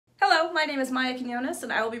Hello, my name is Maya Quinones,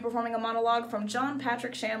 and I will be performing a monologue from John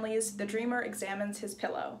Patrick Shanley's The Dreamer Examines His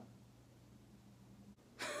Pillow.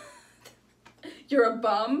 You're a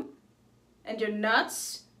bum, and you're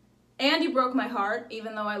nuts, and you broke my heart,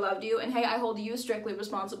 even though I loved you, and hey, I hold you strictly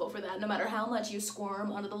responsible for that, no matter how much you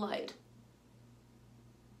squirm under the light.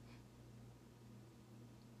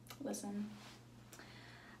 Listen,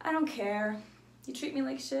 I don't care. You treat me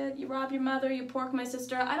like shit, you rob your mother, you pork my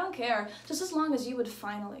sister, I don't care. Just as long as you would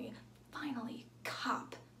finally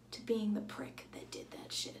cop to being the prick that did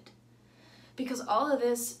that shit. Because all of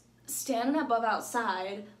this standing above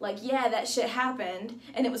outside, like, yeah, that shit happened,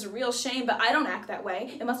 and it was a real shame, but I don't act that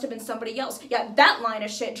way. It must have been somebody else. Yeah, that line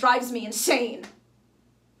of shit drives me insane.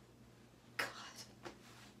 God.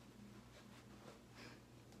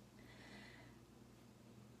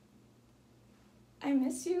 I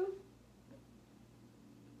miss you.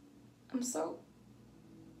 I'm so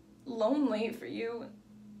lonely for you.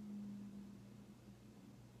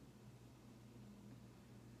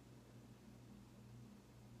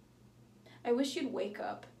 I wish you'd wake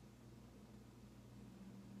up.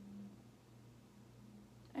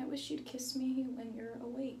 I wish you'd kiss me when you're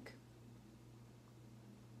awake.